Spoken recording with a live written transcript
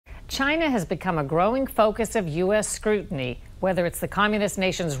China has become a growing focus of U.S. scrutiny. Whether it's the communist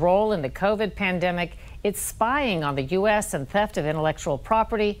nation's role in the COVID pandemic, its spying on the U.S. and theft of intellectual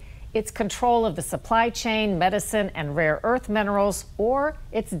property, its control of the supply chain, medicine, and rare earth minerals, or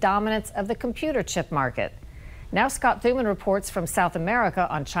its dominance of the computer chip market. Now Scott Thuman reports from South America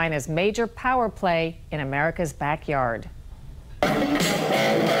on China's major power play in America's backyard.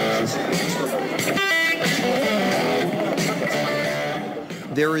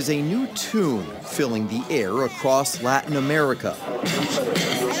 There is a new tune filling the air across Latin America.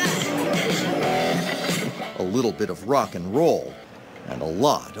 A little bit of rock and roll, and a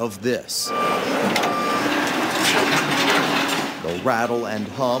lot of this. The rattle and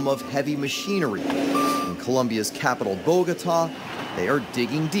hum of heavy machinery. In Colombia's capital, Bogota, they are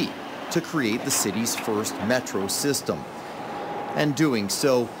digging deep to create the city's first metro system. And doing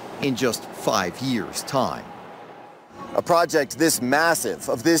so in just 5 years' time. A project this massive,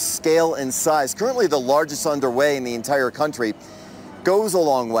 of this scale and size, currently the largest underway in the entire country, goes a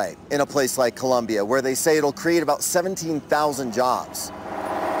long way in a place like Colombia, where they say it'll create about 17,000 jobs.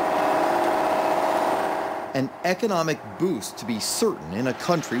 An economic boost, to be certain, in a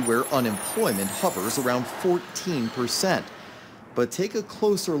country where unemployment hovers around 14%. But take a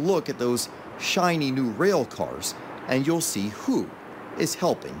closer look at those shiny new rail cars, and you'll see who is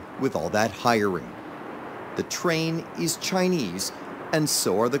helping with all that hiring. The train is Chinese, and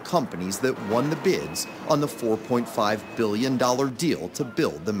so are the companies that won the bids on the $4.5 billion deal to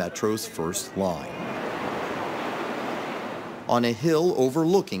build the metro's first line. On a hill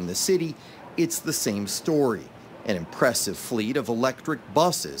overlooking the city, it's the same story. An impressive fleet of electric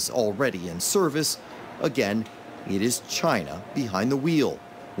buses already in service. Again, it is China behind the wheel,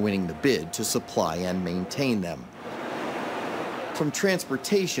 winning the bid to supply and maintain them. From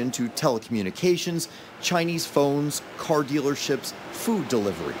transportation to telecommunications, Chinese phones, car dealerships, food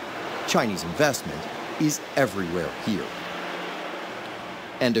delivery. Chinese investment is everywhere here.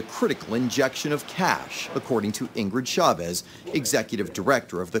 And a critical injection of cash, according to Ingrid Chavez, executive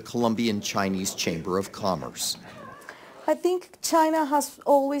director of the Colombian Chinese Chamber of Commerce. I think China has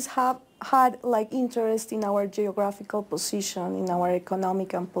always had interest in our geographical position, in our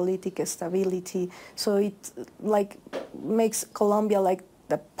economic and political stability. So it makes Colombia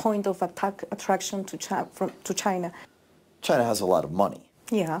the point of attraction to China. China has a lot of money.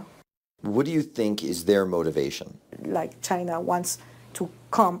 Yeah. What do you think is their motivation? China wants to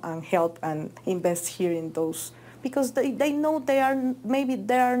come and help and invest here in those, because they know maybe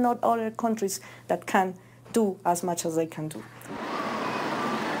there are not other countries that can do as much as they can do.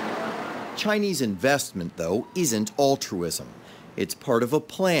 Chinese investment, though, isn't altruism. It's part of a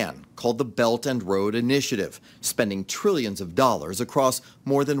plan called the Belt and Road Initiative, spending trillions of dollars across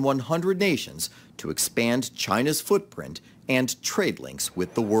more than 100 nations to expand China's footprint and trade links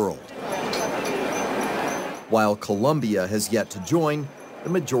with the world. While Colombia has yet to join, the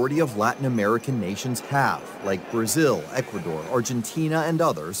majority of Latin American nations have, like Brazil, Ecuador, Argentina, and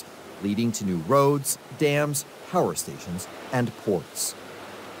others, leading to new roads, dams, power stations, and ports.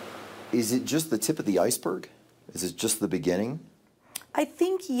 Is it just the tip of the iceberg? Is it just the beginning? I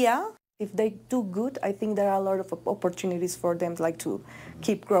think, yeah. If they do good, I think there are a lot of opportunities for them to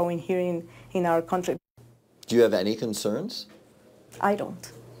keep growing here in our country. Do you have any concerns? I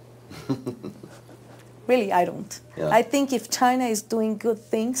don't. Really, I don't. Yeah. I think if China is doing good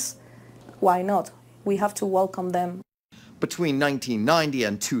things, why not? We have to welcome them. Between 1990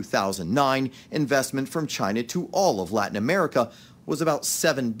 and 2009, investment from China to all of Latin America was about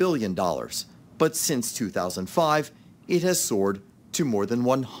 $7 billion. But since 2005, it has soared to more than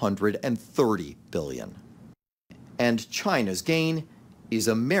 $130 billion. And China's gain is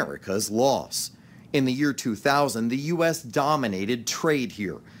America's loss. In the year 2000, the U.S. dominated trade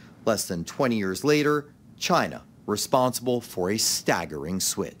here. Less than 20 years later, China responsible for a staggering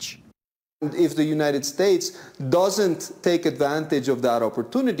switch. If the United States doesn't take advantage of that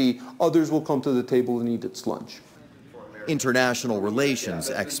opportunity, others will come to the table and eat its lunch. International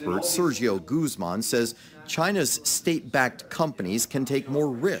relations expert Sergio Guzman says China's state-backed companies can take more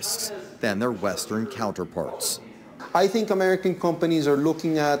risks than their Western counterparts. I think American companies are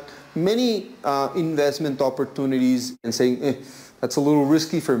looking at many investment opportunities and saying, that's a little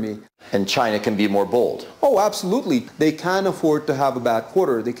risky for me. And China can be more bold. Oh, absolutely. They can afford to have a bad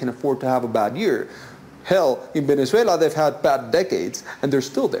quarter. They can afford to have a bad year. Hell, in Venezuela, they've had bad decades, and they're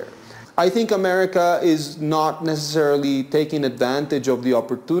still there. I think America is not necessarily taking advantage of the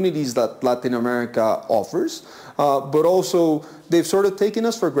opportunities that Latin America offers, but also they've sort of taken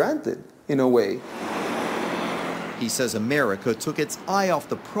us for granted in a way. He says America took its eye off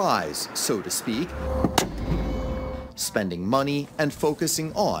the prize, so to speak, spending money and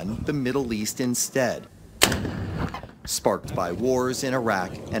focusing on the Middle East instead, sparked by wars in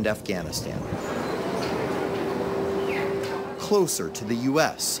Iraq and Afghanistan. Closer to the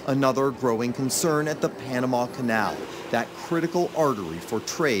U.S., another growing concern at the Panama Canal, that critical artery for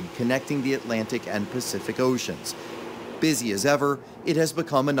trade connecting the Atlantic and Pacific Oceans. Busy as ever, it has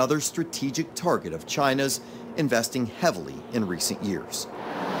become another strategic target of China's, investing heavily in recent years.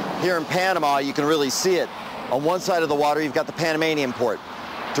 Here in Panama, you can really see it. On one side of the water, you've got the Panamanian port.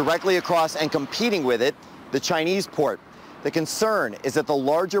 Directly across and competing with it, the Chinese port. The concern is that the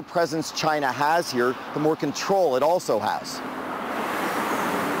larger presence China has here, the more control it also has.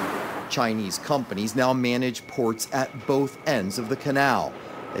 Chinese companies now manage ports at both ends of the canal.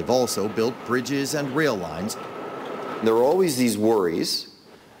 They've also built bridges and rail lines. There are always these worries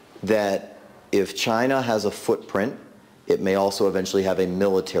that if China has a footprint, it may also eventually have a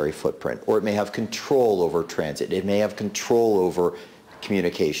military footprint, or it may have control over transit. It may have control over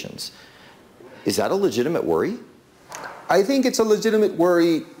communications. Is that a legitimate worry? I think it's a legitimate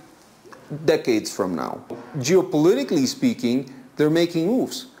worry decades from now. Geopolitically speaking, they're making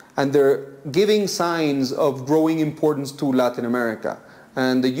moves, and they're giving signs of growing importance to Latin America,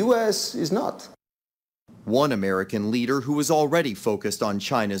 and the U.S. is not. One American leader who is already focused on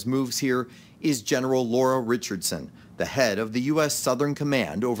China's moves here is General Laura Richardson, the head of the U.S. Southern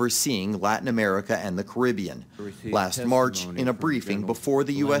Command overseeing Latin America and the Caribbean. Last March, in a briefing before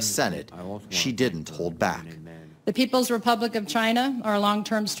the U.S. Senate, she didn't hold back. The People's Republic of China, our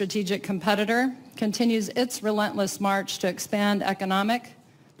long-term strategic competitor, continues its relentless march to expand economic,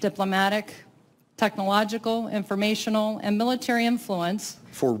 diplomatic, technological, informational, and military influence.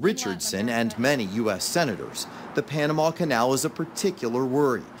 For Richardson and many U.S. senators, the Panama Canal is a particular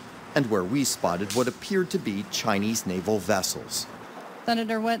worry, and where we spotted what appeared to be Chinese naval vessels.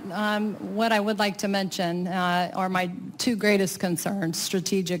 Senator, what I would like to mention are my two greatest concerns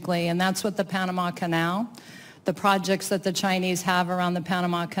strategically, and that's with the Panama Canal, the projects that the Chinese have around the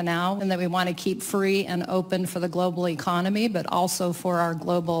Panama Canal, and that we want to keep free and open for the global economy, but also for our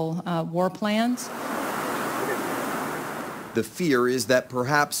global war plans. The fear is that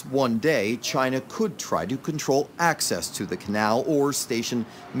perhaps one day China could try to control access to the canal or station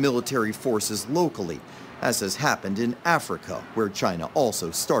military forces locally, as has happened in Africa, where China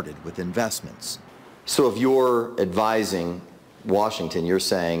also started with investments. So if you're advising Washington, you're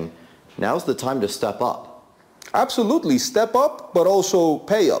saying, now's the time to step up. Absolutely, step up, but also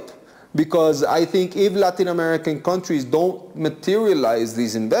pay up. Because I think if Latin American countries don't materialize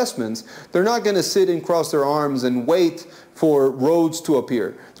these investments, they're not going to sit and cross their arms and wait for roads to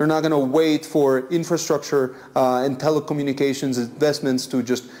appear. They're not going to wait for infrastructure and telecommunications investments to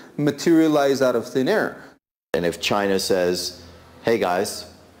just materialize out of thin air. And if China says, hey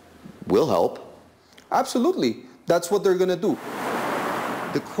guys, we'll help. Absolutely, that's what they're going to do.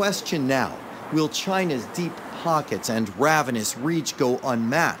 The question now, will China's deep pockets and ravenous reach go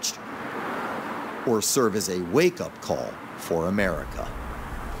unmatched, or serve as a wake-up call for America?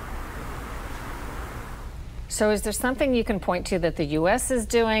 So is there something you can point to that the U.S. is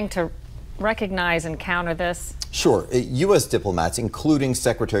doing to recognize and counter this? Sure. U.S. diplomats, including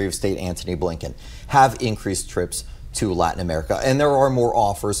Secretary of State Antony Blinken, have increased trips to Latin America, and there are more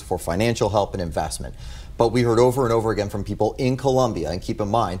offers for financial help and investment. But we heard over and over again from people in Colombia, and keep in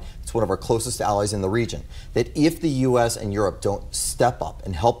mind, it's one of our closest allies in the region, that if the U.S. and Europe don't step up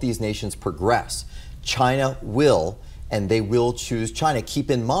and help these nations progress, China will, and they will choose China.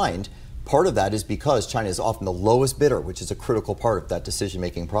 Keep in mind, part of that is because China is often the lowest bidder, which is a critical part of that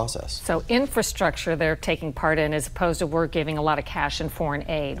decision-making process. So infrastructure they're taking part in, as opposed to we're giving a lot of cash and foreign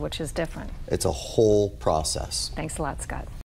aid, which is different. It's a whole process. Thanks a lot, Scott.